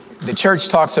the church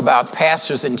talks about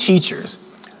pastors and teachers.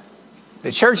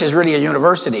 The church is really a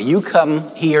university. You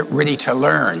come here ready to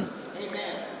learn.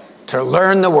 Amen. To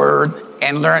learn the word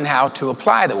and learn how to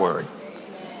apply the word.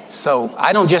 Amen. So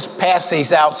I don't just pass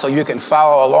these out so you can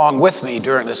follow along with me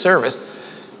during the service,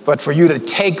 but for you to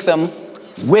take them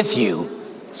with you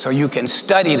so you can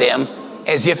study them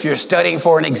as if you're studying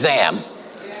for an exam.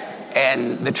 Yes.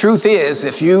 And the truth is,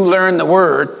 if you learn the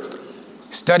word,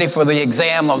 study for the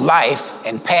exam of life,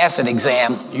 and pass an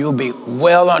exam, you'll be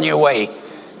well on your way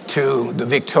to the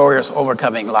victorious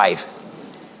overcoming life.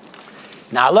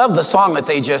 Now, I love the song that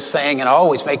they just sang, and I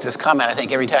always make this comment, I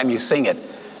think, every time you sing it.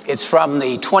 It's from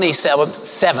the 27th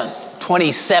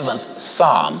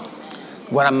Psalm,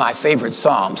 one of my favorite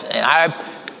Psalms, and I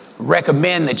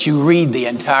recommend that you read the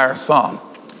entire Psalm.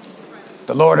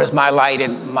 The Lord is my light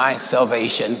and my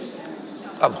salvation.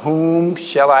 Of whom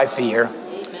shall I fear?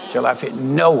 Shall I fear?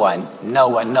 No one.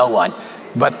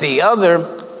 But the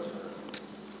other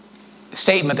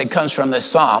statement that comes from this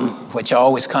psalm, which I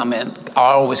always comment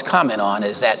on,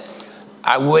 is that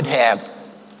I would have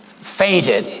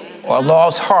fainted or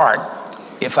lost heart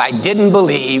if I didn't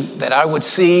believe that I would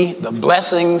see the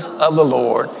blessings of the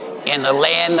Lord in the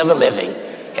land of the living.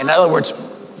 In other words,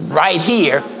 right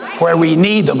here where we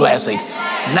need the blessings,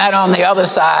 not on the other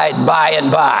side by and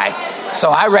by. So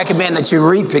I recommend that you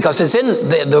read, because it's in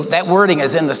that wording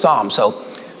is in the psalm. So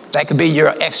that could be your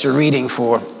extra reading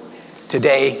for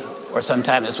today or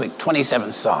sometime this week.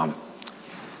 27th Psalm.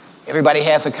 Everybody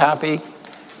has a copy?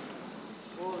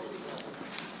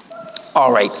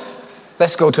 All right.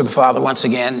 Let's go to the Father once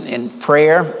again in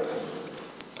prayer.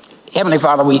 Heavenly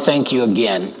Father, we thank you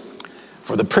again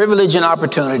for the privilege and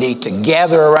opportunity to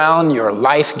gather around your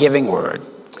life-giving word.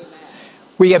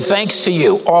 We give thanks to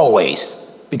you always,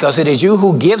 because it is you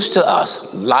who gives to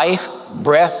us life,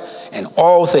 breath, and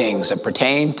all things that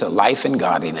pertain to life and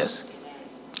godliness.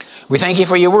 We thank you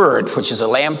for your word, which is a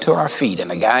lamp to our feet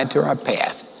and a guide to our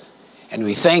path. And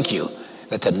we thank you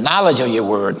that the knowledge of your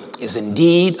word is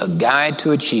indeed a guide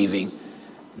to achieving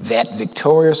that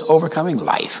victorious overcoming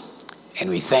life. And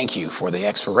we thank you for the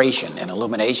exploration and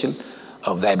illumination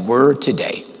of that word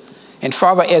today. And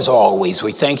Father, as always,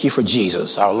 we thank you for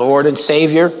Jesus, our Lord and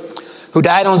Savior, who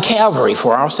died on Calvary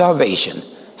for our salvation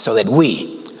so that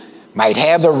we might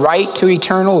have the right to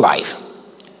eternal life.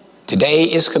 Today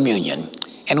is communion,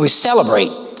 and we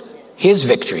celebrate his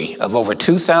victory of over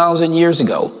 2,000 years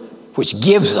ago, which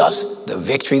gives us the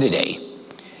victory today.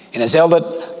 And as Elder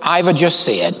Iva just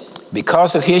said,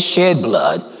 because of his shed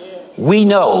blood, we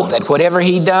know that whatever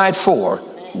he died for,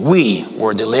 we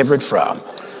were delivered from.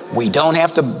 We don't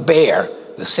have to bear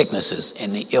the sicknesses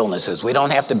and the illnesses. We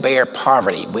don't have to bear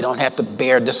poverty. We don't have to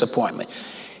bear disappointment.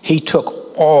 He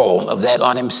took all of that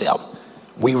on himself.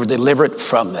 We were delivered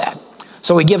from that.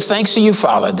 So we give thanks to you,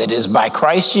 Father, that it is by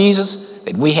Christ Jesus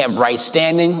that we have right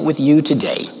standing with you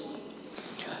today.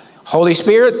 Holy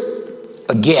Spirit,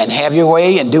 again, have your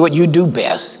way and do what you do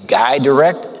best. Guide,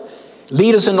 direct,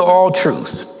 lead us into all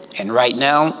truth. And right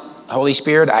now, Holy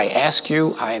Spirit, I ask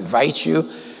you, I invite you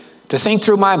to think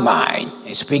through my mind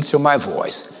and speak through my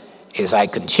voice as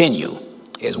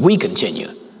we continue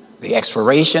the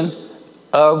exploration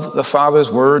of the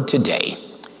Father's word today.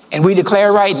 And we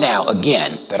declare right now,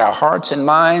 again, that our hearts and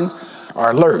minds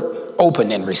are alert,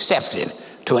 open, and receptive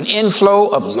to an inflow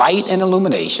of light and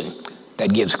illumination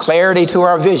that gives clarity to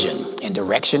our vision and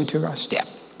direction to our step.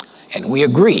 And we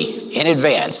agree in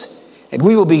advance that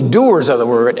we will be doers of the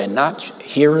word and not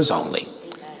hearers only.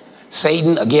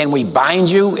 Satan, again, we bind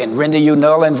you and render you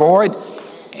null and void,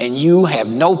 and you have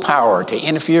no power to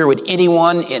interfere with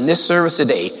anyone in this service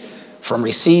today from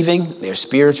receiving their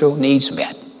spiritual needs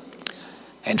met.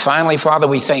 And finally, Father,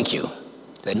 we thank you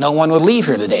that no one will leave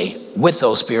here today with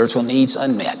those spiritual needs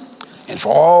unmet. And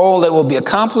for all that will be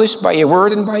accomplished by your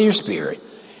word and by your spirit,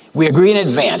 we agree in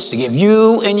advance to give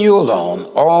you and you alone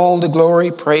all the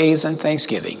glory, praise, and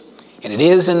thanksgiving. And it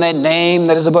is in that name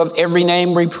that is above every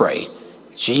name we pray,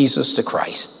 Jesus the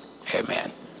Christ.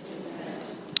 Amen.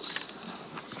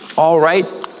 All right,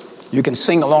 you can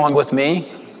sing along with me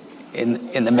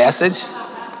in the message.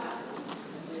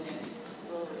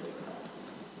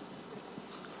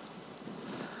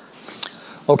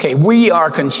 Okay, we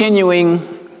are continuing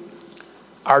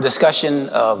our discussion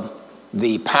of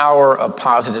the power of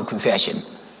positive confession,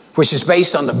 which is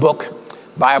based on the book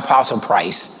by Apostle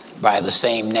Price by the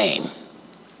same name.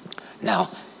 Now,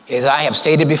 as I have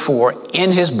stated before,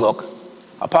 in his book,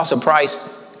 Apostle Price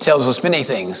tells us many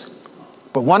things.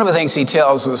 But one of the things he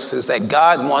tells us is that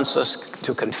God wants us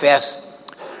to confess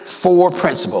 4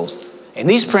 principles. And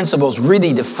these principles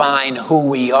really define who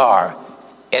we are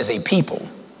as a people.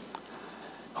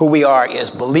 who we are as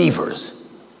believers.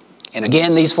 And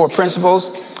again, these 4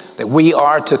 principles that we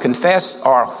are to confess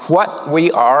are what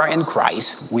we are in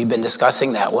Christ. We've been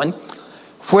discussing that one.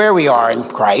 Where we are in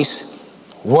Christ,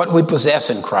 what we possess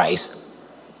in Christ,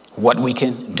 what we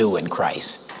can do in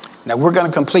Christ. Now, we're going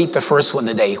to complete the first one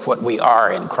today, what we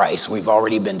are in Christ. We've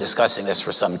already been discussing this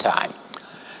for some time.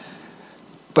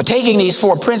 But taking these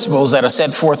 4 principles that are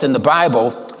set forth in the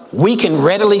Bible, we can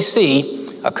readily see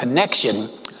a connection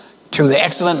to the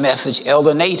excellent message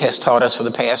Elder Nate has taught us for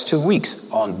the past 2 weeks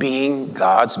on being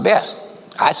God's best.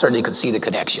 I certainly could see the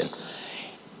connection.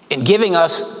 In giving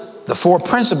us the 4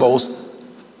 principles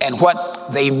and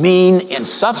what they mean in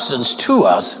substance to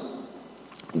us,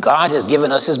 God has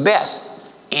given us his best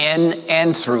in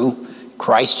and through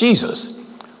Christ Jesus.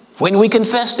 When we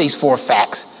confess these 4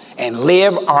 facts and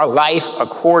live our life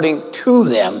according to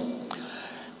them,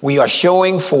 we are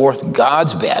showing forth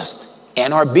God's best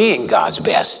and are being God's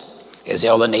best, as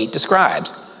Elder Nate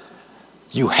describes.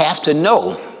 You have to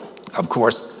know, of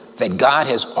course, that God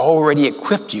has already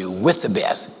equipped you with the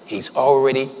best. He's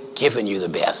already given you the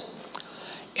best.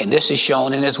 And this is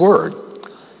shown in his word.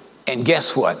 And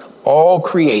guess what? All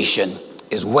creation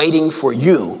is waiting for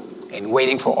you and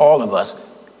waiting for all of us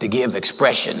to give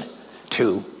expression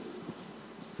to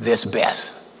this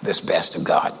best of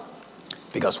God.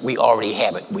 Because we already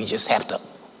have it. We just have to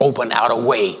open out a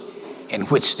way in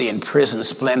which the imprisoned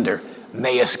splendor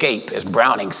may escape, as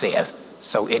Browning says,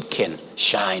 so it can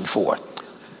shine forth.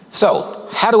 So,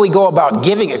 how do we go about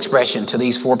giving expression to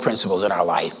these 4 principles in our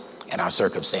life and our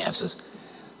circumstances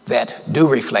that do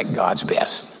reflect God's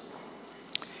best?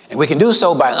 And we can do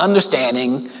so by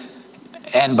understanding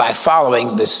and by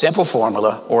following this simple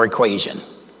formula or equation.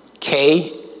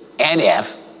 K and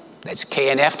F, that's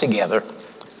K and F together,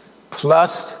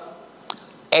 plus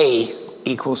A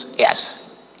equals S.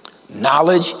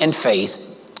 Knowledge and faith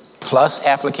plus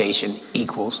application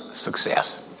equals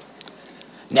success.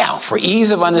 Now, for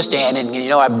ease of understanding,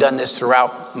 and I've done this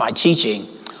throughout my teaching,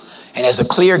 and as a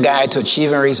clear guide to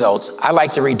achieving results, I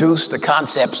like to reduce the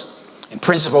concepts and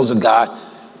principles of God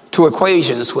to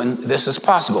equations when this is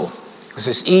possible, because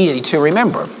it's easy to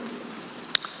remember.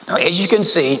 Now, as you can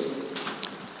see,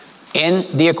 in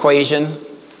the equation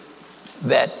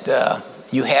that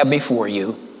you have before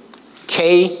you,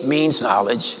 K means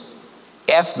knowledge,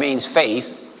 F means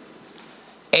faith,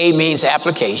 A means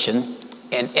application,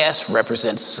 and S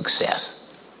represents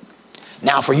success.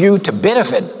 Now, for you to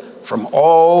benefit from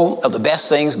all of the best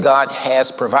things God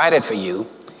has provided for you,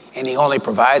 and he only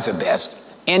provides the best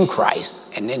in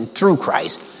Christ and then through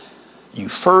Christ, you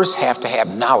first have to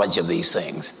have knowledge of these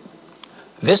things.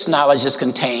 This knowledge is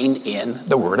contained in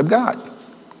the Word of God.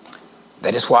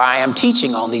 That is why I am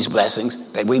teaching on these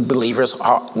blessings that we believers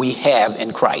we have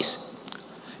in Christ.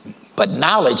 But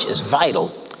knowledge is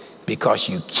vital because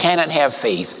you cannot have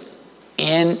faith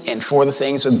in and for the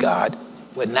things of God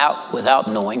without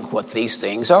knowing what these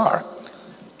things are.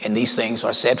 And these things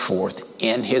are set forth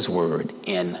in his word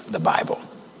in the Bible.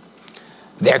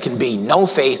 There can be no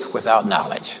faith without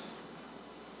knowledge.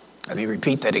 Let me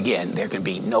repeat that again. There can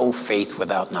be no faith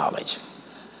without knowledge.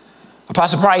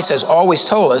 Apostle Price has always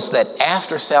told us that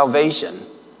after salvation,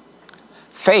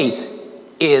 faith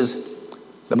is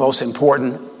the most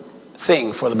important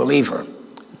thing for the believer.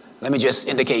 Let me just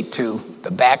indicate to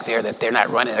the back there that they're not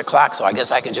running a clock, so I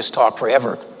guess I can just talk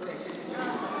forever.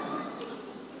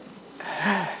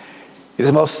 It's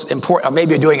the most important, or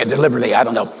maybe you're doing it deliberately, I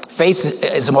don't know. Faith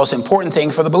is the most important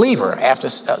thing for the believer after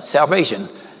salvation.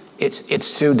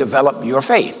 It's to develop your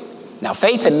faith. Now,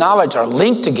 faith and knowledge are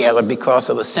linked together because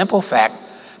of the simple fact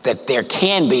that there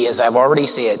can be, as I've already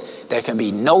said, there can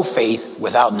be no faith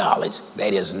without knowledge.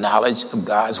 That is knowledge of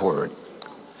God's word.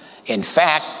 In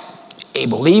fact, a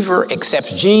believer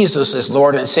accepts Jesus as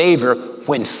Lord and Savior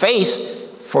when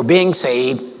faith for being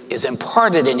saved is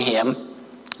imparted in him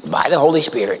by the Holy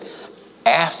Spirit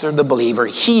after the believer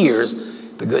hears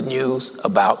the good news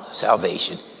about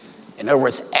salvation. In other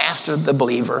words, after the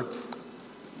believer,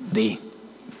 the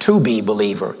to-be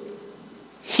believer,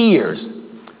 hears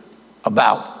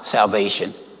about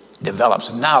salvation,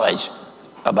 develops knowledge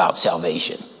about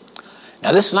salvation.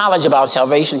 Now, this knowledge about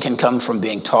salvation can come from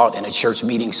being taught in a church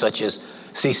meeting such as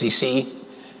CCC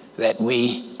that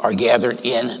we are gathered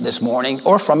in this morning,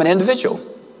 or from an individual.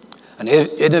 An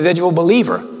individual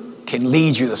believer can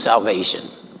lead you to salvation.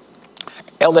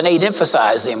 Elder Nate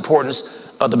emphasized the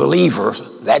importance of the believer,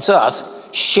 that's us,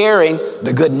 sharing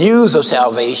the good news of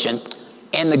salvation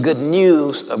and the good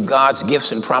news of God's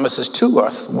gifts and promises to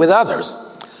us with others.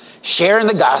 Sharing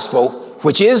the gospel,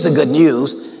 which is the good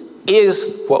news,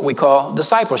 is what we call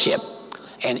discipleship.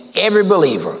 And every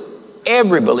believer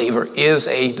Every believer is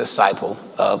a disciple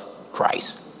of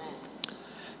Christ.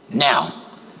 Now,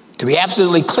 to be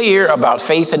absolutely clear about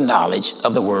faith and knowledge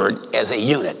of the word as a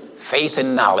unit, faith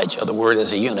and knowledge of the word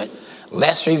as a unit,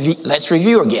 let's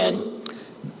review again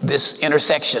this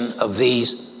intersection of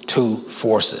these two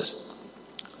forces.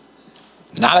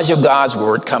 Knowledge of God's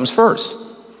word comes first.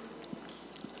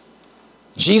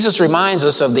 Jesus reminds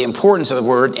us of the importance of the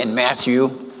word in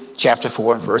Matthew chapter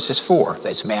 4, verses 4.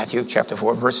 That's Matthew chapter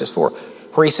 4, verses 4,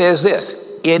 where he says this,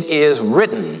 "It is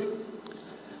written,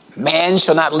 man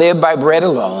shall not live by bread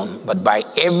alone, but by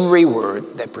every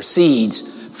word that proceeds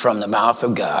from the mouth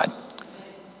of God."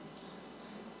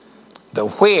 The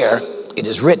where it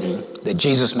is written that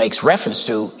Jesus makes reference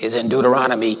to is in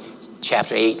Deuteronomy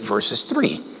chapter 8, verses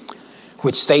 3,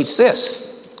 which states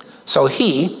this, "So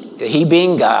he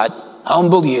being God,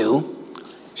 humble you."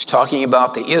 He's talking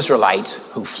about the Israelites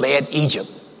who fled Egypt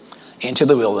into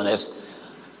the wilderness.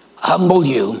 "Humbled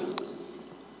you,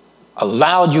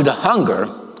 allowed you to hunger,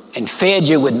 and fed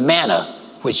you with manna,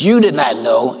 which you did not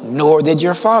know, nor did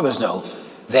your fathers know,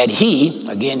 that he,"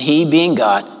 again, he being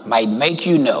God, "might make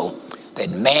you know that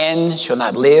man shall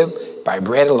not live by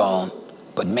bread alone,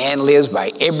 but man lives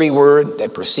by every word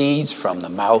that proceeds from the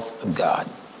mouth of God."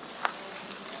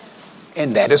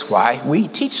 And that is why we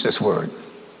teach this word,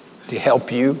 to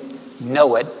help you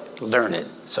know it, learn it,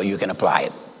 so you can apply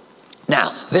it.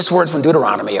 Now, this word from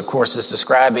Deuteronomy, of course, is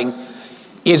describing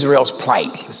Israel's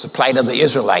plight. It's the plight of the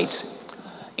Israelites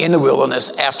in the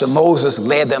wilderness after Moses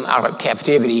led them out of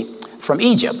captivity from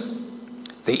Egypt.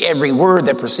 The every word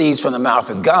that proceeds from the mouth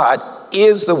of God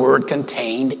is the word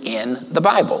contained in the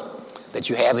Bible that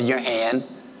you have in your hand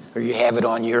or you have it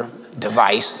on your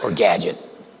device or gadget.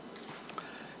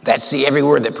 That's the every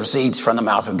word that proceeds from the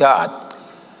mouth of God.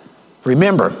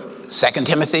 Remember 2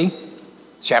 Timothy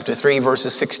chapter 3,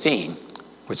 verses 16,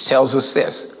 which tells us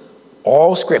this,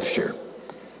 all scripture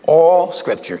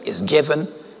is given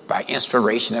by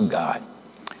inspiration of God.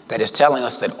 That is telling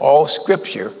us that all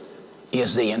scripture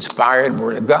is the inspired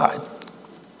word of God,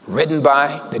 written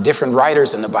by the different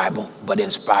writers in the Bible, but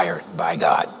inspired by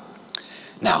God.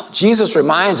 Now, Jesus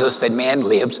reminds us that man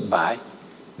lives by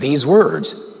these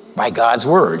words, by God's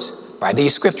words, by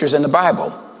these scriptures in the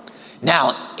Bible.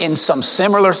 Now, in some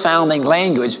similar sounding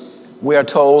language, we are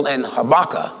told in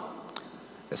Habakkuk,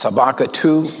 it's Habakkuk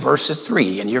 2, verses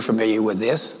 3, and you're familiar with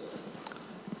this.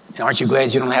 And aren't you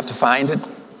glad you don't have to find it?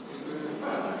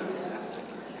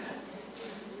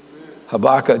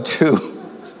 Habakkuk 2,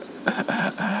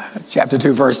 chapter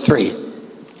 2, verse 3,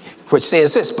 which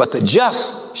says this, "But the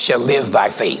just shall live by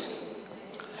faith."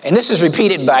 And this is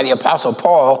repeated by the Apostle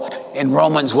Paul in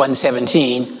Romans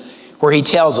 1:17, where he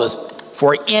tells us,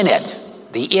 "For in it,"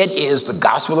 the it is the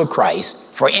gospel of Christ,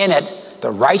 "for in it the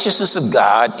righteousness of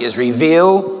God is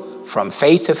revealed from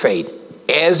faith to faith,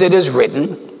 as it is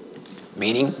written,"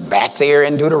 meaning back there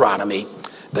in Deuteronomy,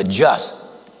 "the just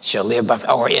shall live by,"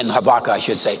 or in Habakkuk, I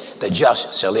should say, "the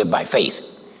just shall live by faith."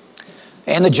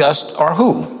 And the just are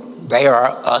who? They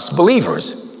are us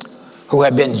believers who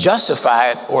have been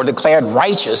justified or declared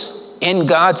righteous in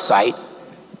God's sight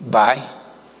by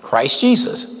Christ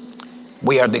Jesus.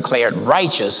 We are declared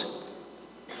righteous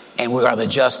and we are the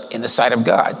just in the sight of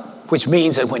God, which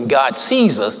means that when God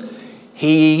sees us,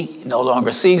 he no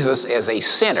longer sees us as a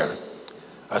sinner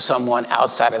or someone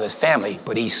outside of his family,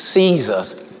 but he sees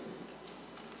us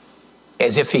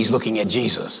as if he's looking at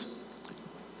Jesus.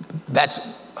 That's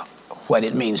what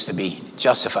it means to be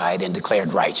justified and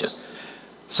declared righteous.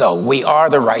 So we are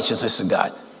the righteousness of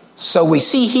God. So we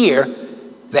see here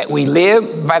that we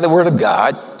live by the word of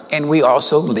God and we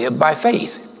also live by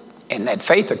faith. And that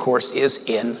faith, of course, is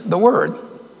in the word.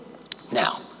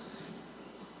 Now,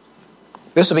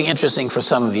 this will be interesting for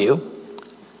some of you,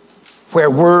 where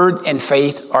word and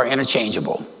faith are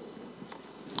interchangeable.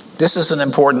 This is an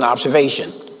important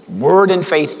observation. Word and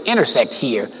faith intersect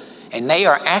here, and they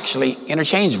are actually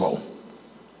interchangeable.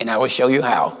 And I will show you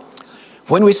how.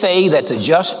 When we say that the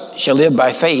just shall live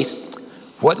by faith,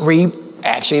 what we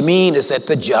actually mean is that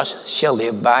the just shall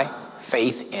live by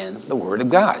faith in the word of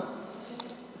God.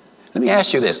 Let me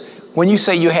ask you this. When you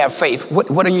say you have faith,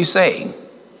 what are you saying?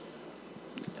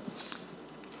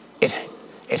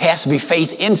 It has to be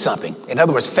faith in something. In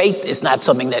other words, faith is not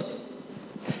something that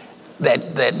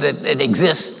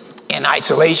exists in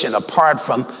isolation apart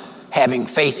from having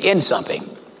faith in something.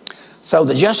 So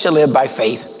the just shall live by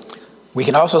faith. We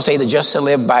can also say the just shall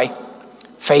live by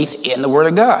faith in the word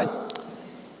of God.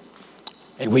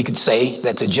 And we could say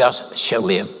that the just shall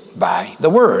live by the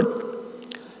word.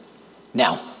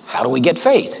 Now, how do we get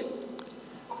faith?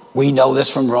 We know this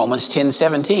from Romans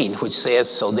 10:17, which says,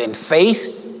 "So then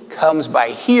faith comes by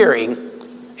hearing,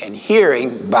 and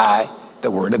hearing by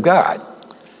the word of God.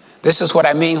 This is what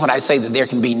I mean when I say that there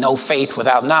can be no faith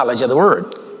without knowledge of the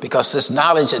word, because this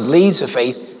knowledge that leads to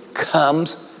faith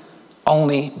comes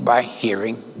only by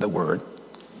hearing the word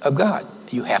of God.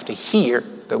 You have to hear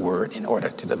the word in order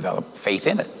to develop faith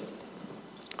in it.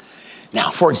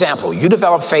 Now, for example, you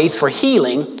develop faith for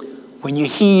healing when you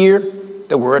hear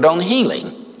the word on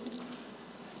healing.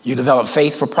 You develop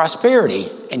faith for prosperity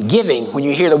and giving when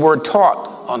you hear the word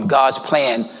taught on God's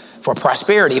plan for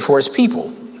prosperity for his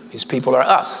people. His people are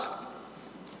us.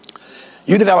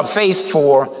 You develop faith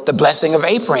for the blessing of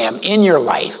Abraham in your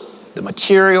life, the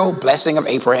material blessing of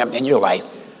Abraham in your life,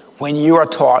 when you are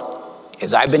taught,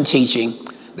 as I've been teaching,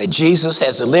 that Jesus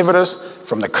has delivered us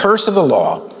from the curse of the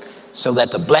law so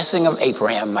that the blessing of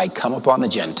Abraham might come upon the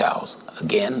Gentiles.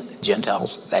 Again,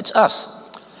 Gentiles, that's us.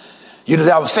 You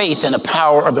develop faith in the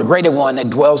power of the greater one that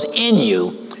dwells in you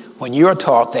when you are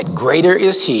taught that greater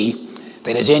is he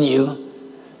that is in you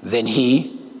than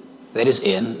he that is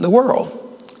in the world.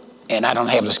 And I don't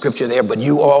have the scripture there, but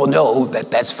you all know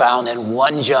that that's found in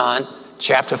 1 John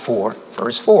chapter 4,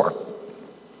 verse 4.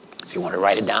 If you want to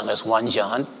write it down, that's 1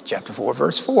 John chapter 4,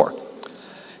 verse 4.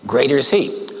 Greater is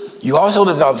he. You also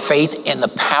develop faith in the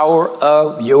power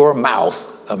of your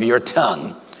mouth, of your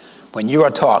tongue, when you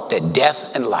are taught that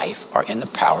death and life are in the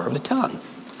power of the tongue.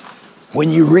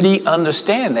 When you really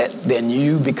understand that, then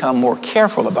you become more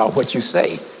careful about what you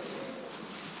say.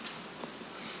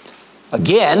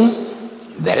 Again,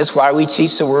 that is why we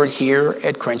teach the word here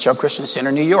at Crenshaw Christian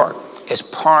Center, New York, as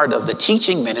part of the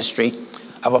teaching ministry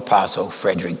of Apostle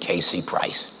Frederick K.C.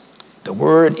 Price. The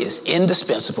word is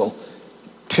indispensable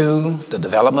to the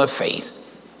development of faith,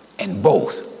 and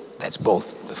both, that's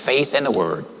both the faith and the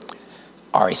word,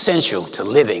 are essential to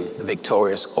living the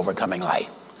victorious, overcoming life.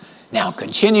 Now,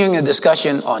 continuing the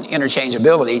discussion on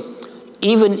interchangeability,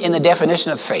 even in the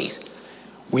definition of faith,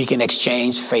 we can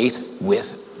exchange faith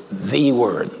with the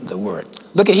word, the word.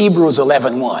 Look at Hebrews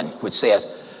 11:1, which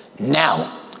says,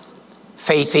 now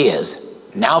faith is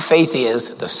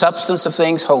the substance of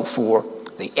things hoped for,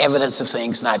 the evidence of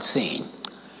things not seen.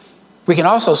 We can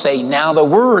also say, now the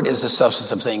word is the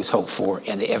substance of things hoped for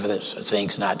and the evidence of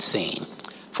things not seen.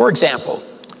 For example,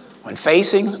 when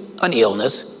facing an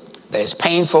illness that is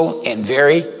painful and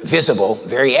very visible,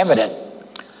 very evident,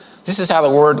 this is how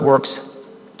the word works,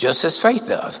 just as faith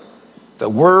does. The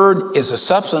word is the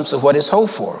substance of what is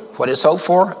hoped for. What is hoped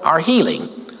for? Our healing,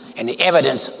 and the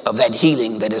evidence of that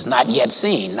healing that is not yet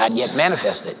seen, not yet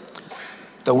manifested.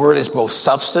 The word is both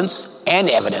substance and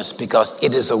evidence because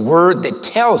it is a word that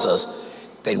tells us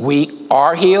that we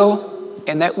are healed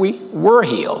and that we were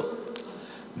healed,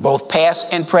 both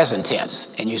past and present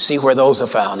tense. And you see where those are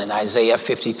found in Isaiah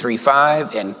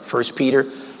 53:5 and 1 Peter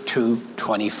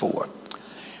 2:24.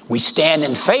 We stand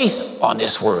in faith on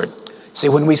this word. See,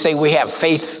 when we say we have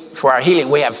faith for our healing,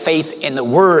 we have faith in the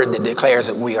word that declares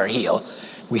that we are healed.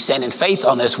 We stand in faith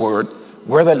on this word,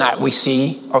 whether or not we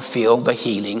see or feel the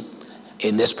healing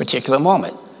in this particular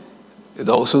moment.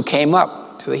 Those who came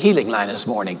up to the healing line this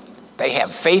morning, they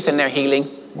have faith in their healing,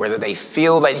 whether they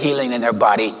feel that healing in their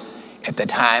body at the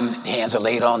time hands are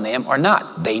laid on them or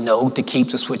not. They know to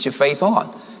keep the switch of faith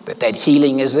on, that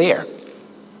healing is there.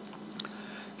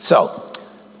 So,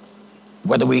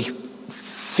 whether we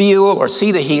feel or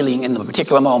see the healing in the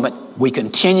particular moment, we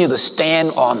continue to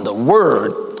stand on the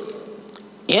word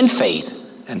in faith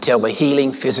until the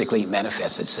healing physically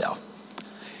manifests itself.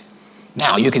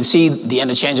 Now, you can see the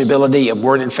interchangeability of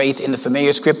word and faith in the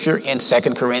familiar scripture in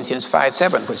 2 Corinthians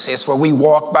 5:7, which says, for we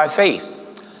walk by faith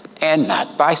and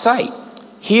not by sight.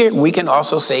 Here we can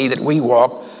also say that we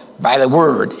walk by the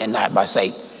word and not by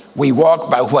sight. We walk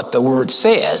by what the word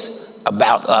says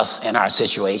about us and our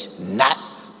situation, not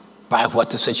by what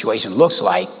the situation looks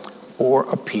like or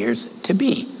appears to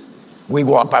be. We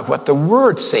walk by what the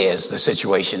word says the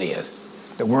situation is.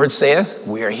 The word says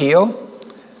we are healed.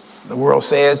 The word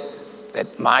says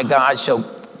that my God shall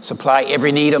supply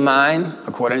every need of mine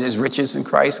according to his riches in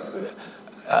Christ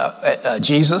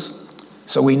Jesus.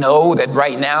 So we know that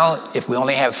right now, if we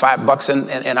only have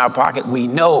 $5 in our pocket, we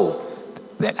know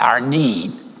that our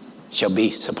need shall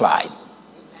be supplied.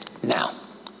 Now,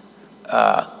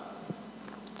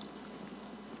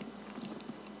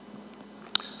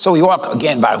 so we walk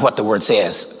again by what the word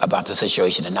says about the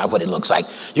situation and not what it looks like.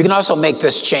 You can also make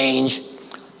this change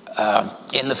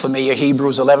in the familiar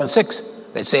Hebrews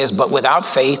 11:6 that says, but without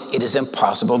faith, it is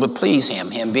impossible to please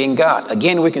him being God.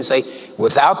 Again, we can say,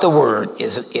 without the word,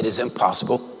 it is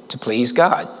impossible to please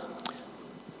God.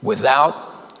 Without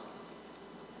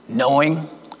knowing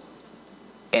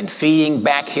and feeding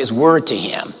back his word to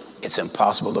him, it's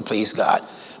impossible to please God.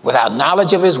 Without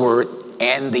knowledge of his word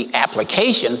and the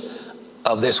application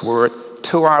of this word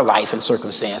to our life and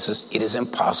circumstances, it is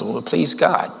impossible to please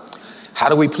God. How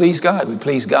do we please God? We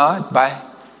please God by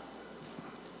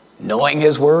knowing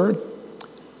his word,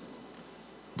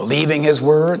 believing his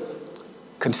word,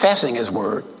 confessing his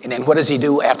word. And then what does he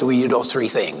do after we do those three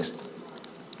things?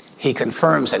 He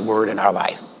confirms that word in our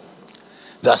life.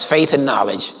 Thus, faith and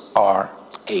knowledge are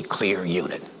a clear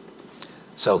unit.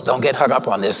 So don't get hung up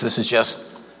on this. This is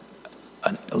just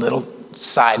a little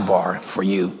sidebar for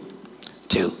you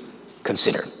to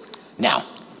consider. Now,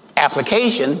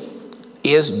 application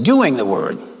is doing the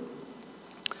word.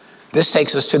 This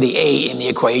takes us to the A in the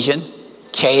equation,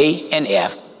 K and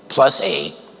F plus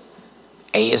A.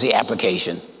 A is the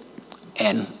application,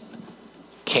 and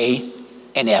K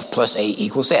and F plus A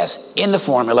equals S. In the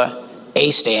formula,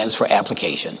 A stands for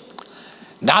application.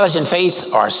 Knowledge and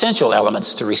faith are essential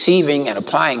elements to receiving and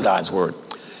applying God's word.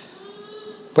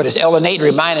 But as Elder Nate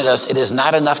reminded us, it is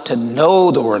not enough to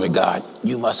know the word of God.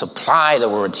 You must apply the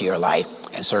word to your life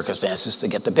and circumstances to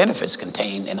get the benefits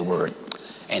contained in the word,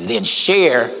 and then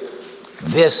share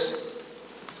this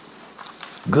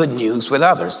good news with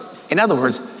others. In other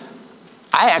words,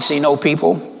 I actually know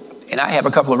people, and I have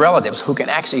a couple of relatives who can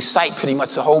actually cite pretty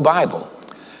much the whole Bible.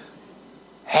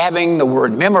 Having the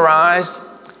word memorized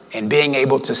and being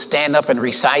able to stand up and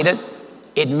recite it,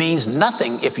 it means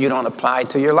nothing if you don't apply it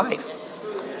to your life.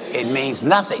 It means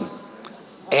nothing.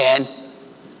 And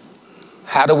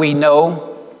how do we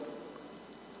know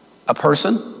a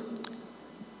person?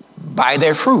 By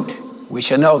their fruit. We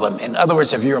should know them. In other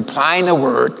words, if you're applying the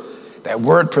word, that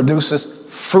word produces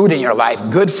fruit in your life,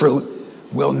 good fruit.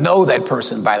 We'll know that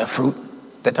person by the fruit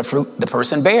that the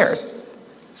person bears.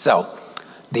 So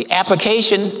the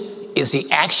application is the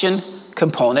action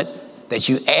component that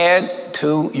you add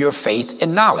to your faith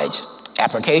and knowledge.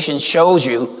 Application shows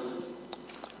you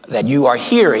that you are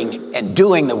hearing and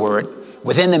doing the word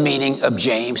within the meaning of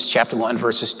James chapter 1,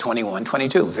 verses 21,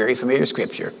 22. Very familiar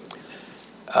scripture.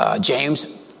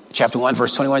 James chapter 1,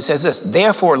 verse 21 says this: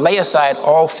 "Therefore lay aside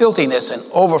all filthiness and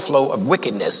overflow of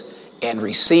wickedness, and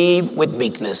receive with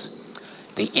meekness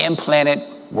the implanted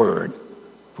word,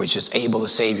 which is able to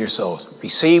save your souls."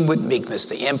 Receive with meekness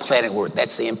the implanted word.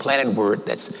 That's the implanted word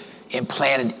that's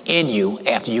implanted in you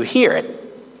after you hear it.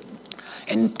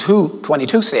 And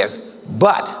 2:22 says,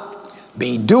 "But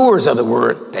be doers of the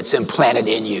word that's implanted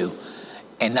in you,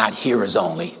 and not hearers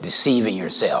only, deceiving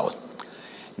yourselves."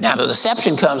 Now the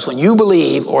deception comes when you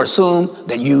believe or assume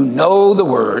that you know the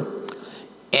word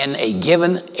in a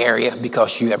given area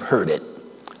because you have heard it,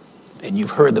 and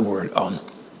you've heard the word on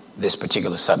this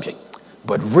particular subject.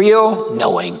 But real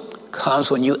knowing comes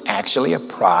when you actually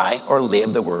apply or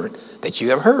live the word that you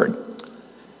have heard.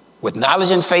 With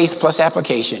knowledge and faith plus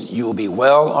application, you will be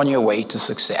well on your way to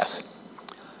success.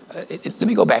 Let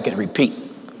me go back and repeat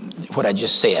what I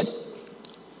just said.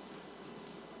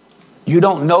 You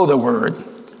don't know the word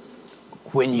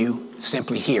when you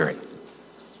simply hear it.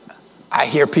 I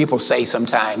hear people say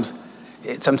sometimes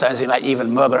they might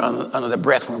even mutter under the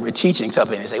breath when we're teaching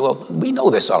something. They say, "Well, we know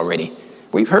this already.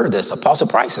 We've heard this. Apostle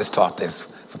Price has taught this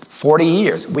for 40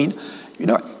 years.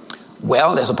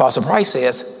 Well, as Apostle Price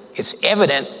says, it's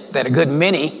evident that a good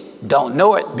many don't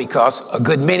know it because a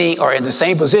good many are in the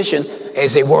same position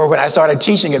as they were when I started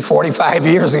teaching it 45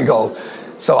 years ago.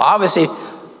 So obviously,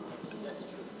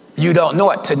 you don't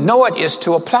know it. To know it is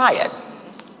to apply it.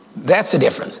 That's the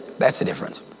difference. That's the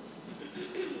difference.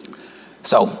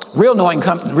 So real knowing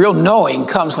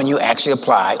comes when you actually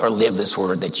apply or live this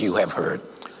word that you have heard.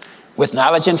 With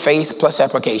knowledge and faith plus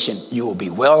application, you will be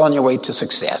well on your way to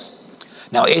success.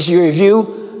 Now, as you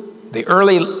review the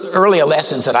earlier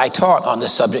lessons that I taught on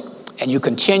this subject, and you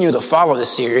continue to follow this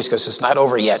series because it's not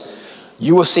over yet,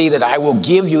 you will see that I will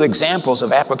give you examples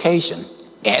of application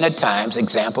and at times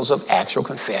examples of actual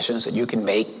confessions that you can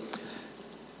make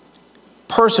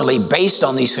personally based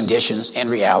on these conditions and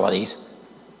realities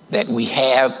that we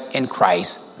have in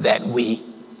Christ, that we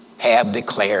have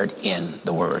declared in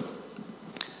the word.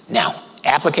 Now,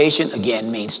 application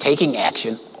again means taking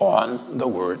action on the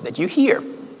word that you hear.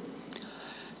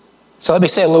 So let me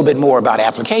say a little bit more about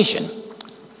application.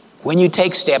 When you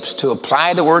take steps to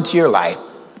apply the word to your life,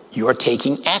 you are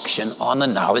taking action on the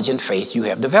knowledge and faith you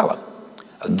have developed.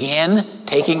 Again,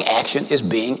 taking action is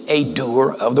being a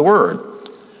doer of the word.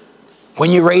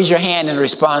 When you raise your hand in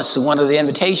response to one of the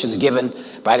invitations given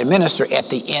by the minister at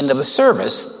the end of the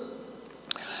service,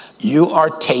 you are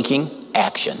taking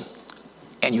action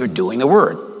and you're doing the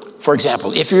word. For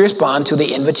example, if you respond to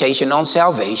the invitation on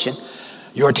salvation,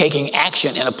 you're taking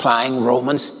action in applying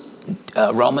Romans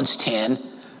 10,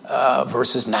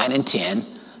 verses 9 and 10,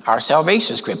 our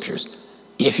salvation scriptures.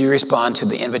 if you respond to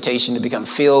the invitation to become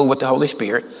filled with the Holy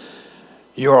Spirit,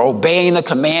 you're obeying the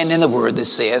command in the word that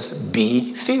says,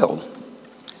 be filled.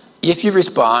 If you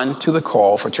respond to the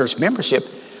call for church membership,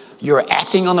 you're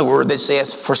acting on the word that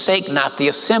says, forsake not the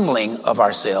assembling of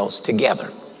ourselves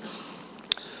together.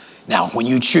 Now, when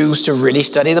you choose to really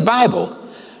study the Bible,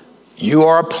 you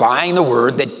are applying the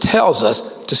word that tells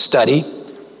us to study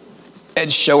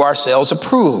and show ourselves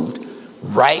approved,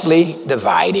 rightly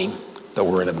dividing the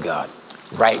word of God,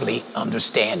 rightly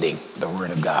understanding the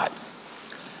word of God.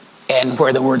 And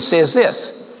where the word says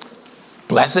this,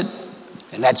 blessed,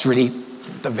 and that's really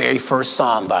the very first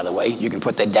psalm, by the way. You can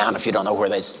put that down if you don't know where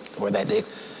that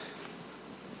is.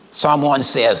 Psalm 1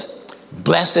 says,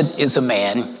 blessed is a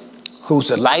man whose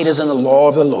delight is in the law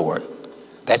of the Lord.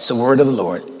 That's the word of the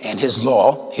Lord. And his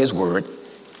law, his word,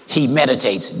 he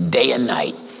meditates day and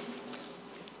night.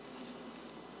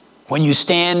 When you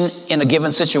stand in a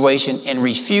given situation and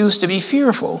refuse to be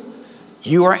fearful,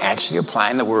 you are actually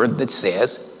applying the word that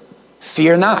says,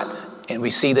 fear not. And we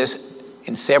see this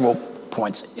in several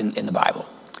points in the Bible,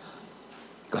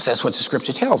 because that's what the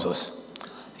scripture tells us.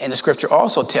 And the scripture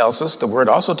also tells us, the word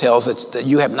also tells us that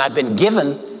you have not been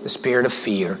given the spirit of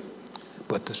fear,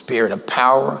 but the spirit of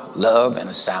power, love, and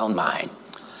a sound mind.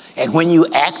 And when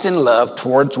you act in love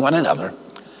towards one another,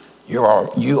 you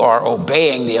are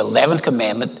obeying the 11th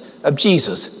commandment of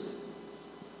Jesus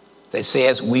that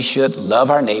says we should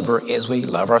love our neighbor as we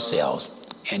love ourselves.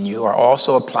 And you are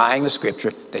also applying the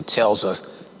scripture that tells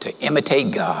us to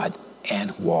imitate God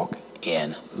and walk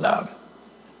in love.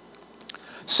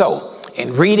 So,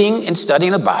 in reading and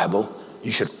studying the Bible,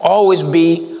 you should always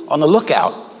be on the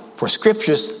lookout for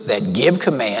scriptures that give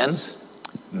commands,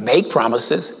 make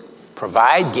promises,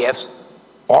 provide gifts,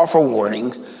 offer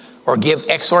warnings, or give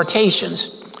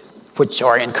exhortations, which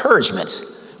are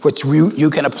encouragements, which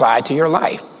you can apply to your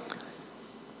life.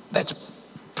 That's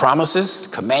promises,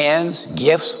 commands,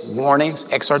 gifts,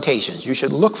 warnings, exhortations. You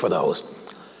should look for those.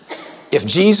 If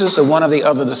Jesus or one of the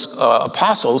other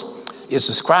apostles is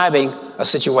describing a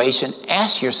situation,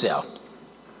 ask yourself,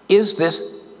 is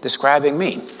this describing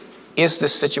me? Is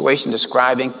this situation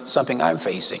describing something I'm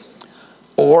facing?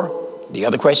 Or the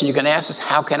other question you can ask is,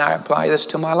 how can I apply this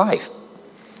to my life?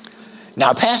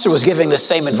 Now, Pastor was giving the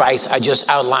same advice I just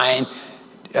outlined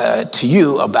to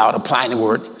you about applying the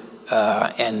word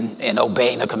and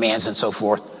obeying the commands and so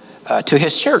forth to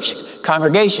his church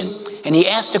congregation. And he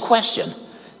asked a question.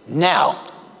 Now,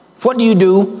 what do you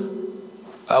do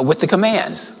with the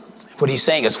commands? What he's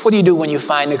saying is, what do you do when you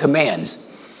find the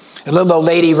commands? A little old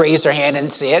lady raised her hand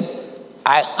and said,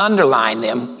 I underline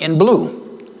them in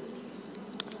blue.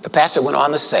 The pastor went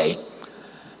on to say,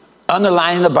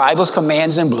 underlining the Bible's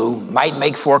commands in blue might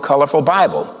make for a colorful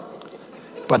Bible.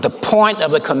 But the point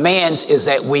of the commands is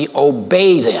that we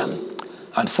obey them.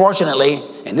 Unfortunately,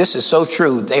 and this is so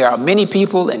true, there are many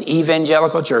people in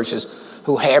evangelical churches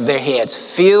who have their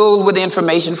heads filled with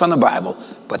information from the Bible,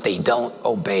 but they don't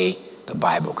obey the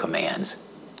Bible commands.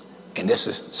 And this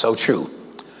is so true.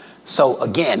 So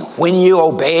again, when you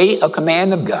obey a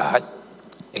command of God,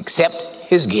 accept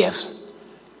his gifts,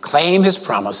 claim his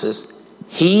promises,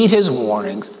 heed his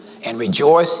warnings, and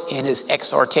rejoice in his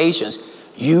exhortations,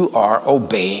 you are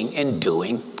obeying and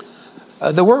doing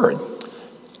the word.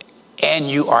 And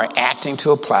you are acting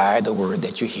to apply the word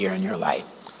that you hear in your life.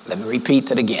 Let me repeat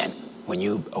that again. When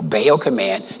you obey a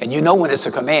command, and you know when it's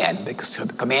a command, because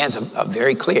the commands are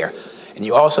very clear. And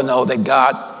you also know that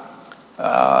God,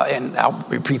 and I'll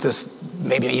repeat this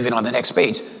maybe even on the next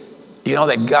page, you know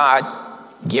that God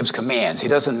gives commands. He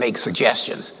doesn't make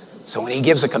suggestions. So when he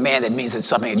gives a command, it means it's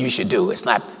something that you should do. He's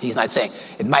not saying,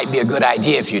 it might be a good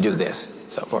idea if you do this,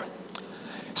 so forth.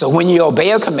 So when you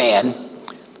obey a command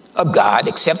of God,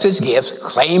 accept his gifts,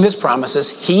 claim his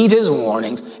promises, heed his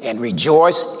warnings, and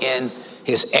rejoice in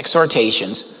his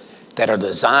exhortations that are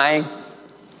designed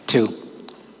to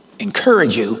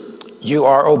encourage you, you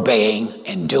are obeying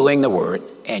and doing the word,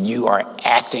 and you are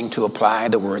acting to apply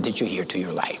the word that you hear to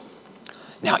your life.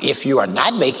 Now, if you are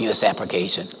not making this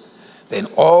application, then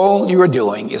all you are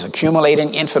doing is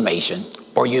accumulating information,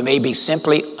 or you may be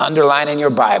simply underlining your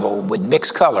Bible with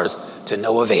mixed colors to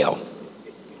no avail.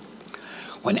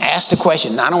 When asked a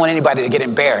question, now I don't want anybody to get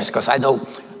embarrassed, because I know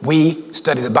we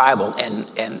study the Bible,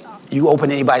 and you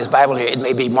open anybody's Bible here, it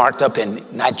may be marked up in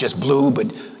not just blue, but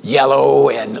yellow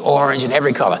and orange and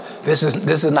every color. This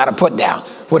is not a put down.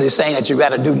 What it's saying that you got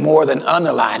to do more than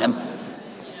underline them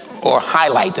or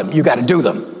highlight them. You got to do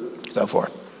them, so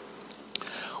forth.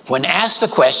 When asked the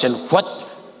question, what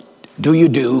do you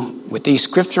do with these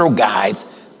scriptural guides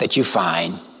that you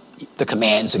find, the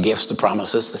commands, the gifts, the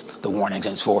promises, the warnings,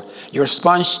 and so forth, your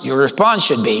response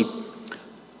should be,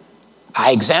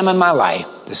 I examine my life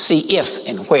to see if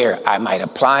and where I might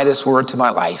apply this word to my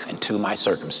life and to my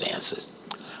circumstances.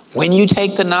 When you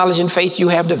take the knowledge and faith you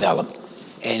have developed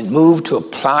and move to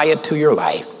apply it to your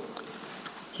life,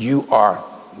 you are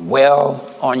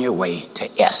well on your way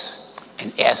to S.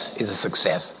 And S is a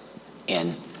success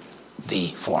in the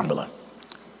formula.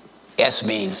 S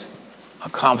means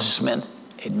accomplishment.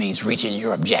 It means reaching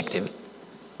your objective,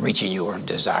 reaching your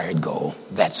desired goal.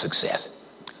 That's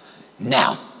success.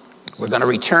 Now, we're going to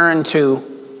return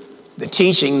to the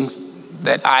teaching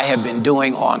that I have been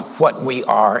doing on what we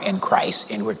are in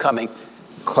Christ, and we're coming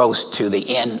close to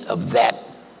the end of that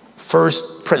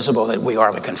first principle that we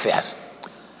are to confess.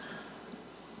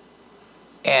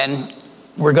 And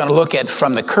we're going to look at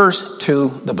from the curse to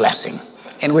the blessing.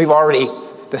 And we've already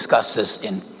discussed this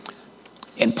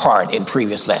in part in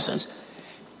previous lessons.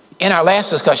 In our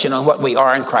last discussion on what we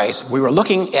are in Christ, we were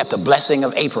looking at the blessing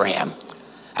of Abraham.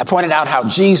 I pointed out how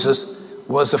Jesus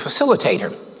was the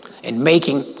facilitator in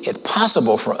making it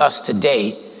possible for us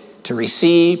today to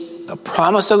receive the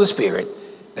promise of the Spirit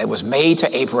that was made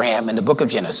to Abraham in the book of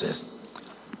Genesis.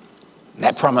 And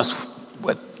that promise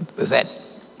was that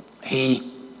he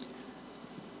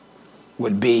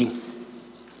would be,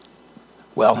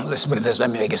 well, let's put it this,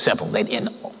 let me make it simple, that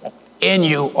in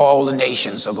you all the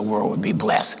nations of the world would be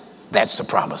blessed. That's the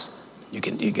promise. You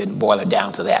can boil it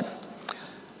down to that.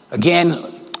 Again,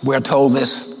 we're told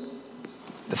this,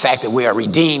 the fact that we are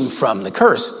redeemed from the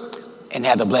curse and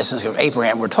have the blessings of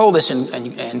Abraham. We're told this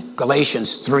in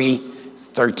Galatians 3,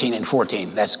 13 and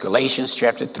 14. That's Galatians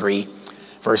chapter 3,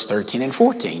 verse 13 and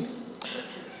 14.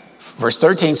 Verse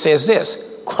 13 says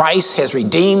this: Christ has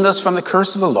redeemed us from the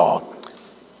curse of the law,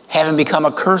 having become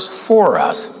a curse for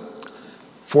us.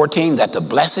 14, that the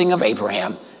blessing of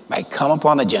Abraham might come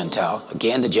upon the Gentile.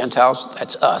 Again, the Gentiles,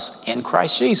 that's us, in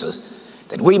Christ Jesus,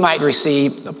 that we might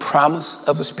receive the promise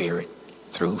of the Spirit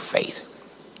through faith.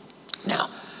 Now,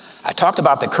 I talked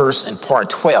about the curse in part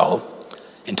 12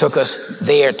 and took us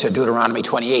there to Deuteronomy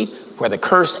 28, where the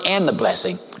curse and the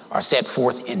blessing are set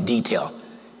forth in detail.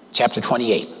 Chapter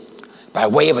 28. By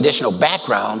way of additional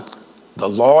background, the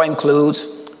law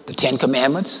includes the 10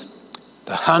 Commandments,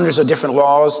 the hundreds of different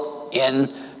laws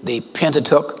in the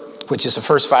Pentateuch, which is the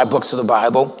first 5 books of the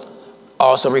Bible,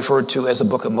 also referred to as the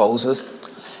book of Moses,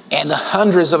 and the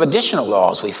hundreds of additional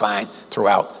laws we find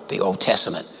throughout the Old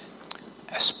Testament,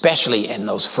 especially in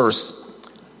those first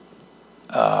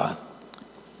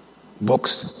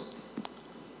books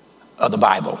of the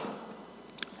Bible.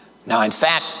 Now, in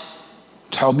fact,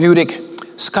 Talmudic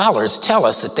scholars tell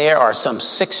us that there are some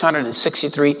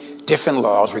 663 different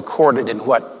laws recorded in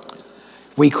what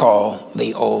we call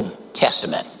the Old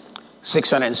Testament.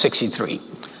 663.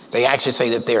 They actually say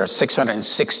that there are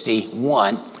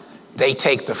 661. They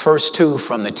take the first 2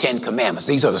 from the 10 Commandments.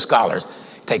 These are the scholars.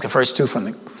 Take the first 2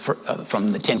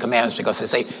 from the 10 Commandments because they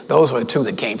say those are the 2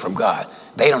 that came from God.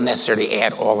 They don't necessarily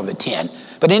add all of the 10.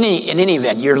 But in any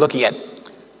event, you're looking at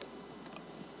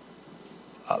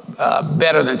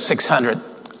better than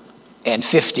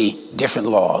 650 different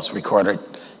laws recorded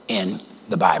in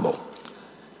the Bible.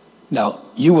 Now,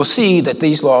 you will see that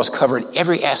these laws covered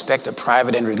every aspect of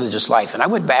private and religious life. And I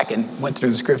went back and went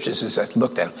through the scriptures and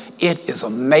looked at them. It is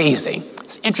amazing.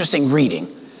 It's interesting reading.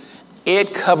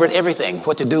 It covered everything.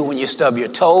 What to do when you stub your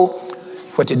toe,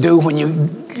 what to do when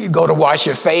you go to wash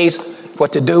your face,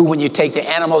 what to do when you take the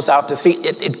animals out to feed.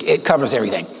 It covers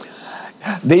everything.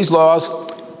 These laws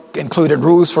included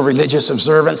rules for religious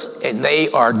observance, and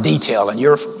they are detailed. And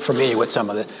you're familiar with some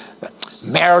of the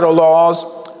marital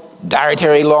laws,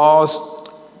 dietary laws,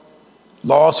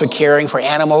 laws for caring for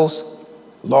animals,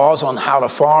 laws on how to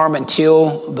farm and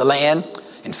till the land.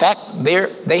 In fact,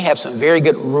 they have some very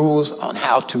good rules on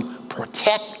how to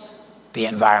protect the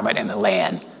environment and the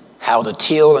land, how to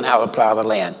till and how to plow the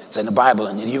land. It's in the Bible,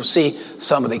 and you'll see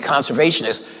some of the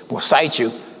conservationists will cite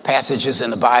you passages in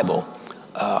the Bible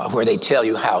where they tell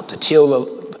you how to till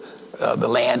the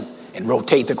land and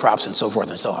rotate the crops and so forth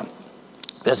and so on.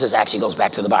 This actually goes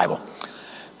back to the Bible.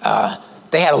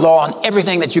 They had a law on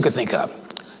everything that you could think of.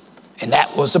 And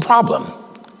that was the problem.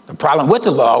 The problem with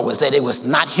the law was that it was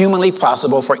not humanly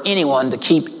possible for anyone to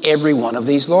keep every one of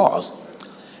these laws.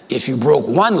 If you broke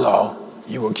one law,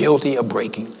 you were guilty of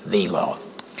breaking the law.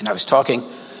 And I was talking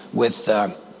with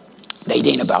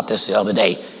Nadine about this the other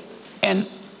day. And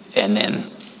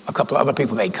then a couple of other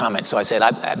people made comments. So I said,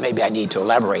 maybe I need to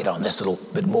elaborate on this a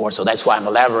little bit more. So that's why I'm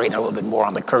elaborating a little bit more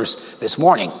on the curse this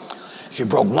morning. If you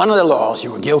broke one of the laws,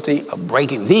 you were guilty of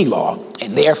breaking the law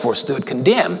and therefore stood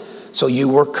condemned. So you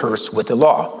were cursed with the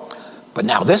law. But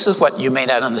now this is what you may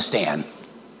not understand.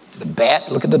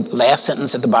 Look at the last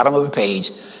sentence at the bottom of the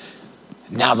page.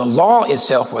 Now, the law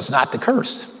itself was not the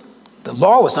curse. The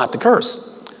law was not the curse.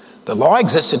 The law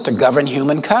existed to govern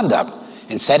human conduct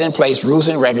and set in place rules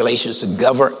and regulations to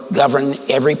govern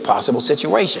every possible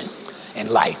situation in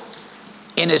life.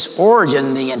 In its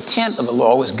origin, the intent of the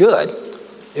law was good.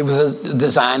 It was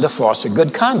designed to foster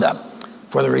good conduct.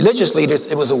 For the religious leaders,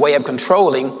 it was a way of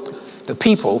controlling the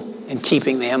people and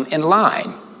keeping them in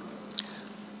line.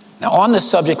 Now, on the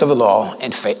subject of the law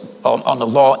and faith, on the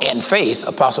law and faith,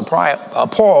 Apostle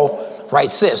Paul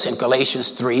writes this in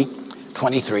Galatians 3,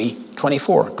 23,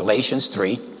 24. Galatians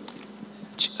 3,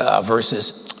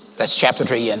 that's chapter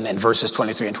 3, and then verses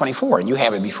 23 and 24. And you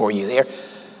have it before you there.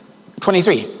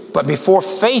 23, but before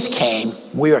faith came,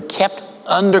 we were kept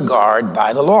under guard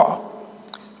by the law,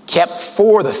 kept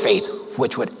for the faith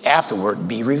which would afterward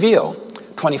be revealed.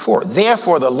 24,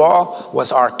 therefore the law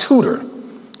was our tutor,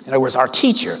 in other words, our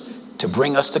teacher, to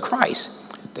bring us to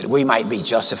Christ, that we might be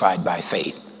justified by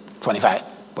faith. 25,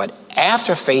 but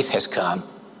after faith has come,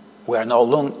 we are no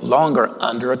longer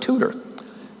under a tutor.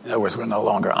 In other words, we're no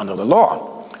longer under the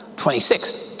law.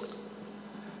 26,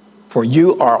 for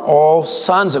you are all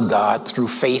sons of God through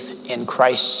faith in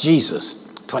Christ Jesus.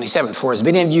 27, for as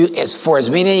many of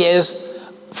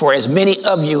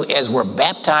you as were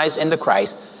baptized into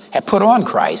Christ have put on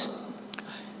Christ.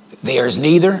 There is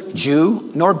neither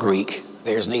Jew nor Greek,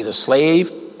 there is neither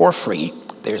slave or free,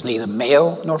 there is neither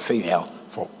male nor female,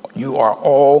 for you are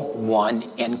all one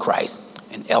in Christ.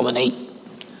 And Elder Nate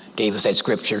gave us that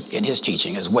scripture in his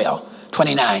teaching as well.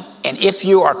 29, and if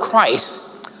you are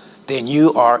Christ, then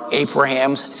you are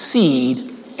Abraham's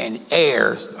seed and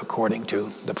heirs according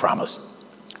to the promise.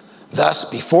 Thus,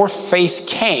 before faith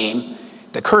came,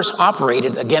 the curse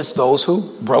operated against those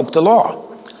who broke the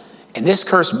law. And this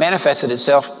curse manifested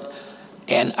itself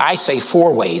in, I say,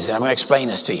 4 ways, and I'm going to explain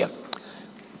this to you.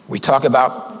 We talk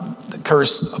about the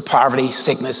curse of poverty,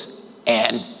 sickness,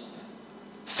 and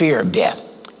fear of death.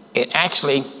 It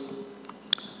actually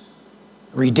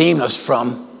redeemed us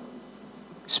from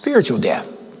spiritual death.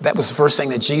 That was the first thing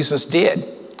that Jesus did.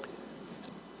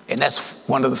 And that's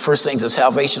one of the first things that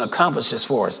salvation accomplishes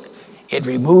for us. It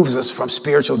removes us from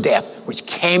spiritual death, which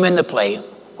came into play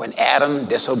when Adam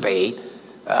disobeyed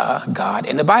God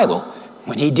in the Bible.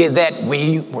 When he did that,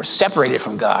 we were separated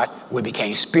from God. We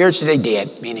became spiritually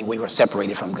dead, meaning we were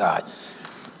separated from God.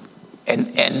 And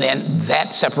then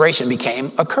that separation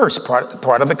became a curse,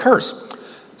 part of the curse.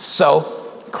 So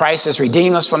Christ has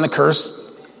redeemed us from the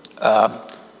curse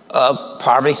of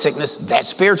poverty, sickness, that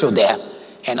spiritual death,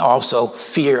 and also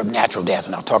fear of natural death.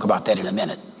 And I'll talk about that in a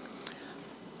minute.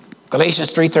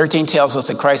 Galatians 3:13 tells us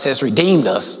that Christ has redeemed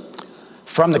us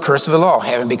from the curse of the law,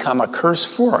 having become a curse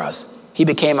for us. He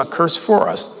became a curse for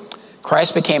us.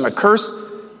 Christ became a curse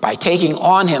by taking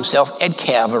on himself at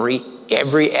Calvary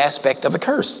every aspect of the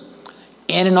curse.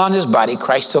 In and on his body,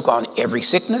 Christ took on every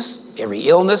sickness, every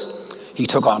illness. He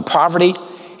took on poverty,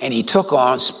 and he took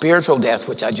on spiritual death,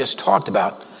 which I just talked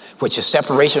about, which is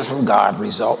separation from God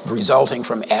resulting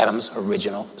from Adam's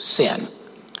original sin.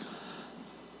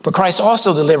 But Christ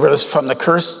also delivered us from the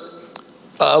curse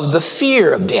of the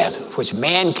fear of death, which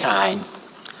mankind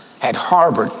had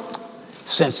harbored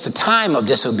since the time of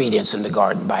disobedience in the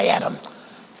garden by Adam.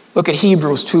 Look at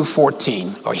Hebrews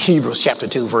 2:14, or Hebrews chapter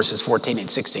 2, verses 14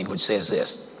 and 16, which says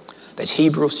this. That's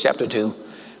Hebrews chapter 2,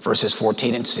 verses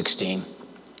 14 and 16,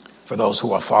 for those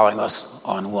who are following us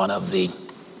on one of the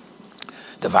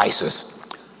devices.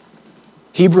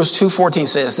 Hebrews 2:14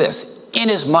 says this,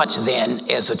 inasmuch then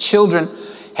as the children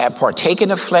have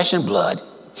partaken of flesh and blood,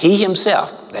 he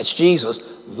himself, that's Jesus,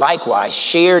 likewise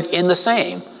shared in the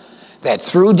same, that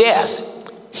through death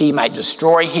he might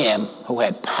destroy him who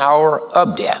had power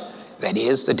of death, that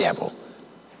is the devil.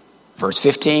 Verse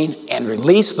 15, and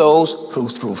release those who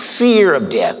through fear of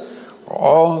death were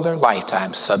all their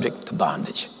lifetime subject to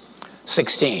bondage.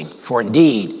 16, for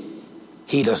indeed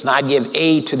he does not give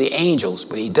aid to the angels,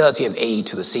 but he does give aid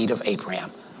to the seed of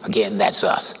Abraham. Again, that's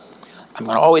us. I'm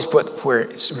going to always put where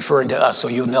it's referring to us so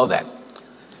you'll know that.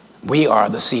 We are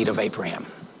the seed of Abraham.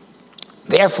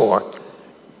 Therefore,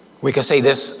 we can say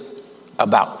this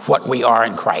about what we are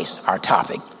in Christ, our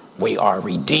topic. We are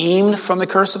redeemed from the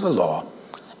curse of the law,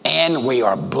 and we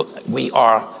are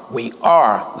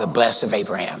the blessed of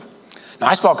Abraham. Now,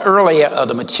 I spoke earlier of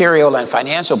the material and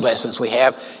financial blessings we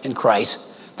have in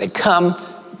Christ that come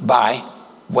by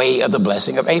way of the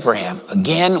blessing of Abraham.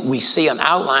 Again, we see an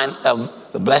outline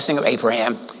of the blessing of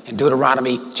Abraham in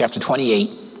Deuteronomy chapter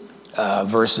 28,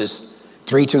 verses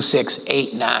 3-6,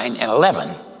 8, 9, and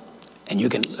 11. And you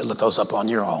can look those up on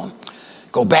your own.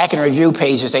 Go back and review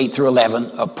pages 8 through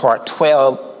 11 of part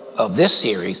 12 of this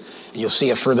series, and you'll see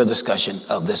a further discussion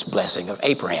of this blessing of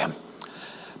Abraham.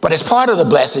 But as part of the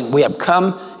blessing, we have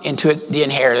come into the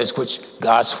inheritance which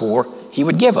God swore he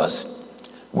would give us.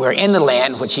 We're in the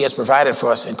land which he has provided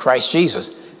for us in Christ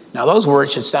Jesus. Now, those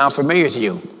words should sound familiar to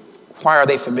you. Why are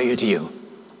they familiar to you?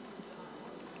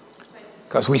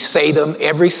 Because we say them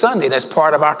every Sunday. That's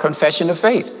part of our confession of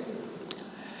faith.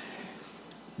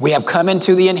 We have come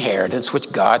into the inheritance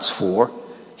which God swore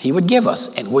he would give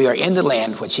us, and we are in the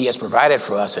land which he has provided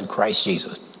for us in Christ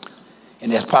Jesus.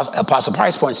 And as Apostle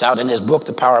Price points out in his book,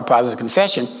 The Power of Positive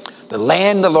Confession, the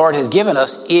land the Lord has given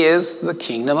us is the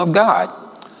kingdom of God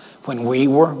when we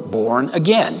were born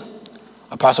again.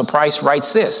 Apostle Price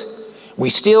writes this: we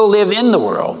still live in the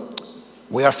world.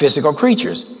 We are physical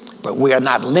creatures, but we are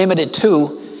not limited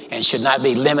to and should not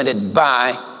be limited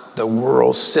by the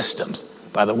world systems,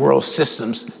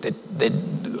 that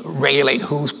regulate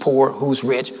who's poor, who's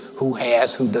rich, who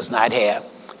has, who does not have,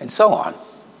 and so on.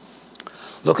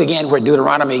 Look again where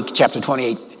Deuteronomy chapter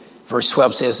 28, verse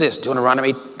 12 says this.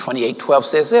 Deuteronomy 28:12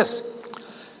 says this: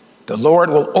 the Lord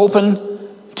will open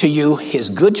to you his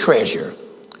good treasure.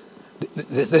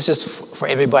 This is for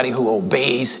everybody who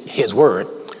obeys his word.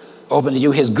 Open to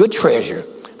you his good treasure,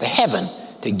 the heaven,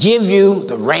 to give you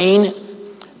the rain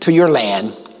to your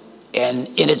land and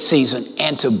in its season,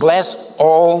 and to bless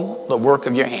all the work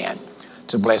of your hand.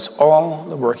 To bless all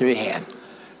the work of your hand.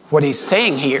 What he's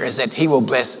saying here is that he will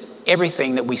bless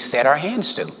everything that we set our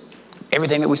hands to.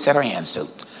 Everything that we set our hands to.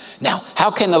 Now, how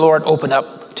can the Lord open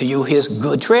up to you his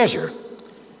good treasure?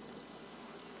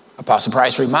 Apostle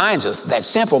Price reminds us that's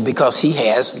simple, because he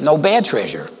has no bad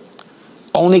treasure.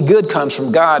 Only good comes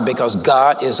from God, because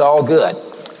God is all good.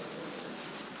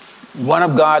 One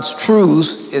of God's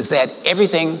truths is that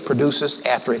everything produces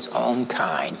after its own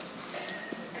kind.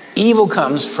 Evil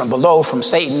comes from below, from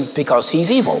Satan, because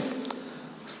he's evil.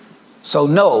 So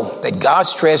know that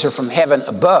God's treasure from heaven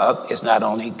above is not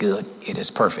only good, it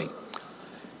is perfect.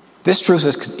 This truth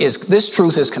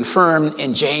is confirmed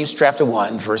in James chapter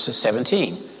 1, verses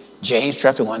 17. James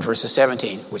chapter 1, verses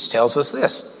 17, which tells us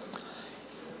this: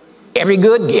 every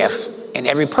good gift and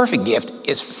every perfect gift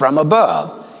is from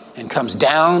above and comes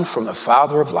down from the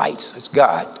Father of lights, it's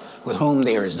God, with whom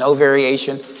there is no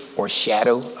variation or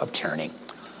shadow of turning.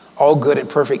 All good and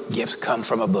perfect gifts come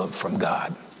from above, from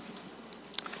God.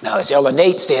 Now, as Elder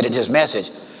Nate said in his message,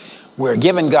 we're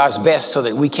given God's best so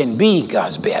that we can be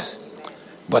God's best.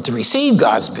 But to receive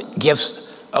God's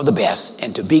gifts of the best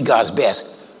and to be God's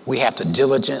best, we have to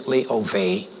diligently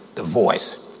obey the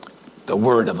voice, the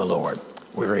word of the Lord.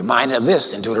 We're reminded of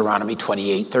this in Deuteronomy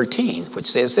 28:13, which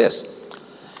says this: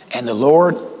 and the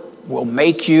Lord will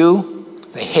make you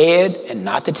the head and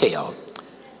not the tail.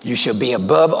 You shall be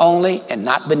above only and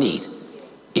not beneath.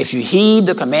 If you heed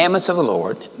the commandments of the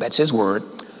Lord, that's his word,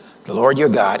 the Lord your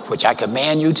God, which I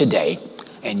command you today,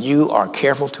 and you are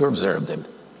careful to observe them,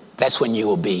 that's when you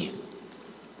will be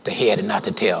the head and not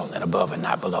the tail, and above and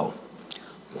not below.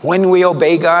 When we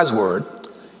obey God's word,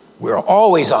 we're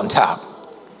always on top,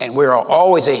 and we're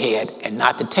always ahead and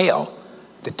not the tail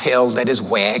that is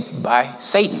wagged by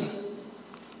Satan.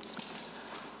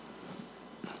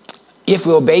 If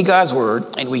we obey God's word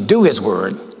and we do his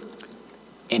word,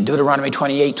 in Deuteronomy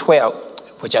 28:12,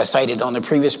 which I cited on the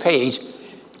previous page,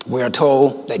 we are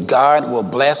told that God will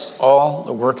bless all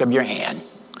the work of your hand.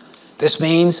 This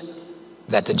means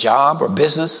that the job or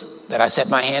business that I set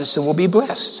my hands to will be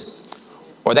blessed,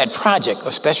 or that project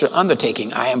or special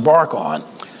undertaking I embark on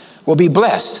will be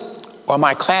blessed, or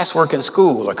my classwork in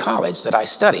school or college that I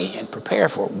study and prepare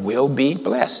for will be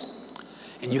blessed.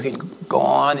 And you can go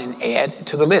on and add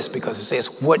to the list, because it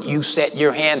says what you set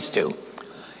your hands to.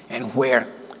 And where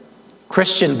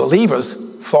Christian believers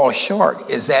fall short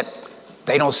is that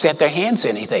they don't set their hands to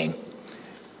anything.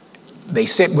 They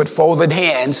sit with folded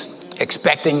hands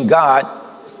expecting God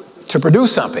to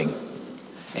produce something.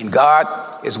 And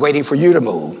God is waiting for you to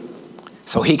move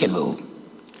so he can move.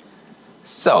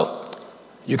 So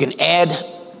you can add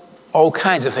all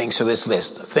kinds of things to this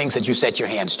list, of things that you set your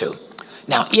hands to.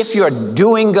 Now, if you're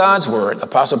doing God's word,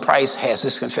 Apostle Price has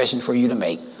this confession for you to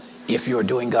make. If you're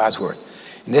doing God's word.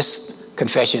 And this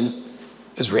confession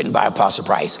is written by Apostle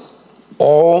Price.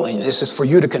 And this is for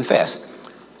you to confess.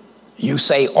 You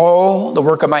say, all the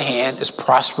work of my hand is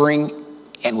prospering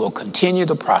and will continue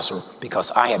to prosper,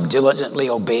 because I have diligently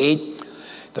obeyed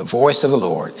the voice of the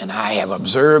Lord, and I have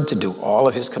observed to do all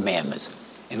of his commandments.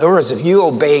 In other words, if you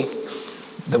obey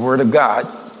the word of God,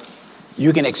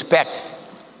 you can expect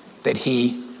that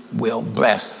he will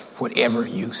bless whatever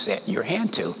you set your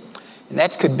hand to. And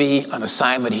that could be an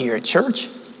assignment here at church.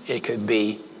 It could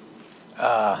be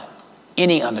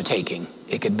any undertaking.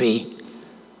 It could be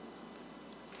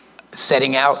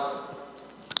setting out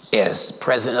as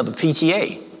president of the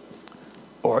PTA,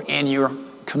 or in your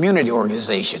community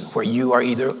organization where you are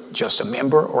either just a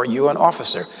member or you're an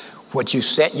officer. What you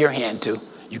set your hand to,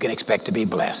 you can expect to be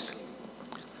blessed.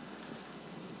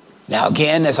 Now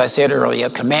again, as I said earlier,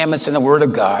 commandments in the Word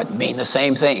of God mean the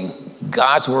same thing.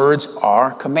 God's words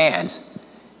are commands.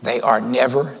 They are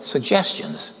never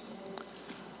suggestions.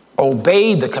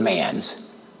 Obey the commands,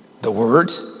 the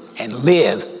words, and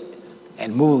live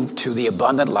and move to the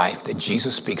abundant life that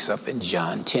Jesus speaks of in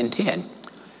John 10:10,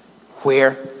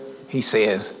 where he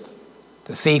says,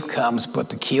 the thief comes but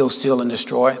to kill, steal, and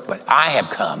destroy, but I have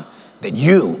come that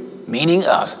you, meaning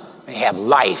us, may have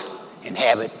life and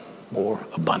have it more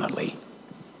abundantly.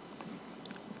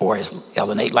 Or as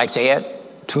Elder Nate likes to add,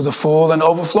 to the full and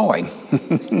overflowing,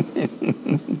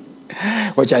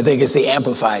 which I think is the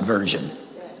amplified version.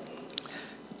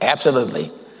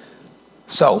 Absolutely.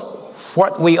 So,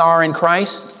 what we are in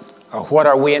Christ, or what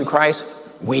are we in Christ?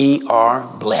 We are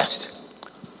blessed.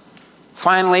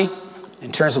 Finally,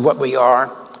 in terms of what we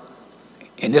are,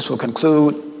 and this will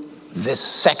conclude this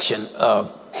section of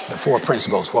the four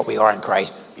principles, what we are in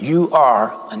Christ, you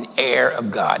are an heir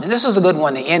of God. And this is a good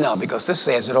one to end on because this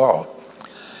says it all.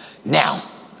 Now,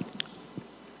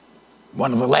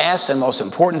 one of the last and most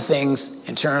important things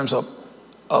in terms of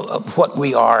what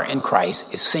we are in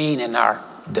Christ is seen in our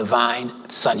divine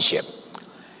sonship.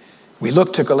 We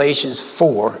look to Galatians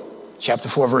 4, chapter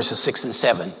 4, verses 6 and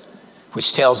 7,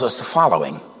 which tells us the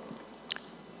following.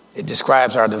 It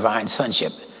describes our divine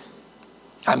sonship.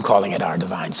 I'm calling it our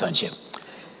divine sonship.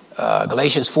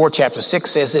 Galatians 4, chapter 6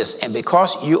 says this, and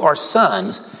because you are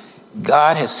sons,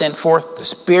 God has sent forth the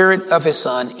Spirit of his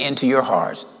Son into your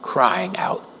hearts, crying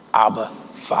out, Abba,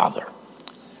 Father.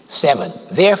 7,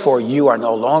 therefore you are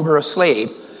no longer a slave,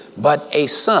 but a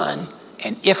son,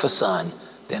 and if a son,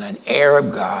 then an heir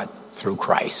of God through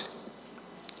Christ.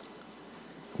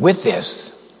 With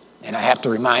this, and I have to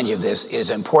remind you of this, it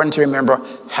is important to remember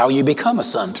how you become a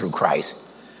son through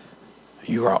Christ.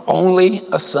 You are only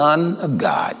a son of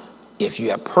God if you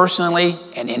have personally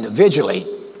and individually,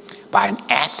 by an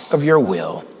act of your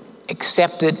will,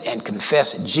 accepted and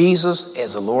confessed Jesus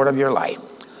as the Lord of your life.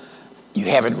 You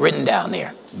have it written down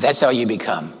there. That's how you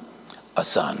become a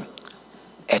son.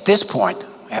 At this point,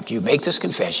 after you make this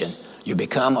confession, you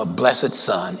become a blessed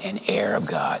son and heir of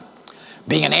God.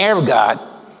 Being an heir of God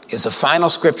is the final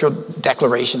scriptural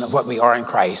declaration of what we are in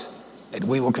Christ that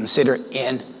we will consider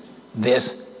in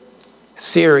this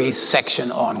series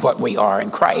section on what we are in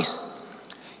Christ.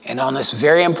 And on this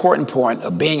very important point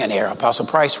of being an heir, Apostle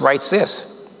Price writes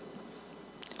this.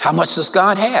 How much does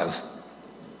God have?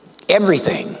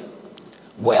 Everything.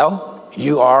 Well,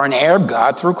 you are an heir of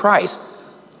God through Christ.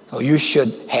 So you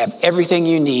should have everything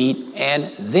you need and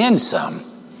then some.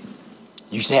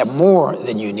 You should have more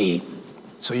than you need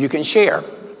so you can share.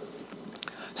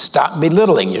 Stop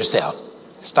belittling yourself.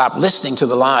 Stop listening to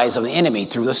the lies of the enemy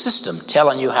through the system,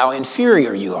 telling you how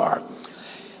inferior you are,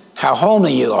 how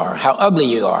homely you are, how ugly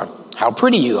you are, how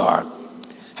pretty you are,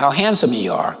 how handsome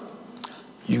you are.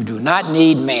 You do not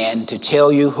need man to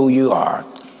tell you who you are.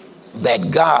 Let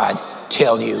God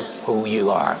tell you who you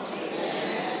are.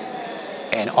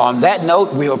 And on that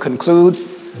note, we will conclude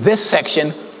this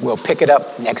section. We'll pick it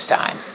up next time.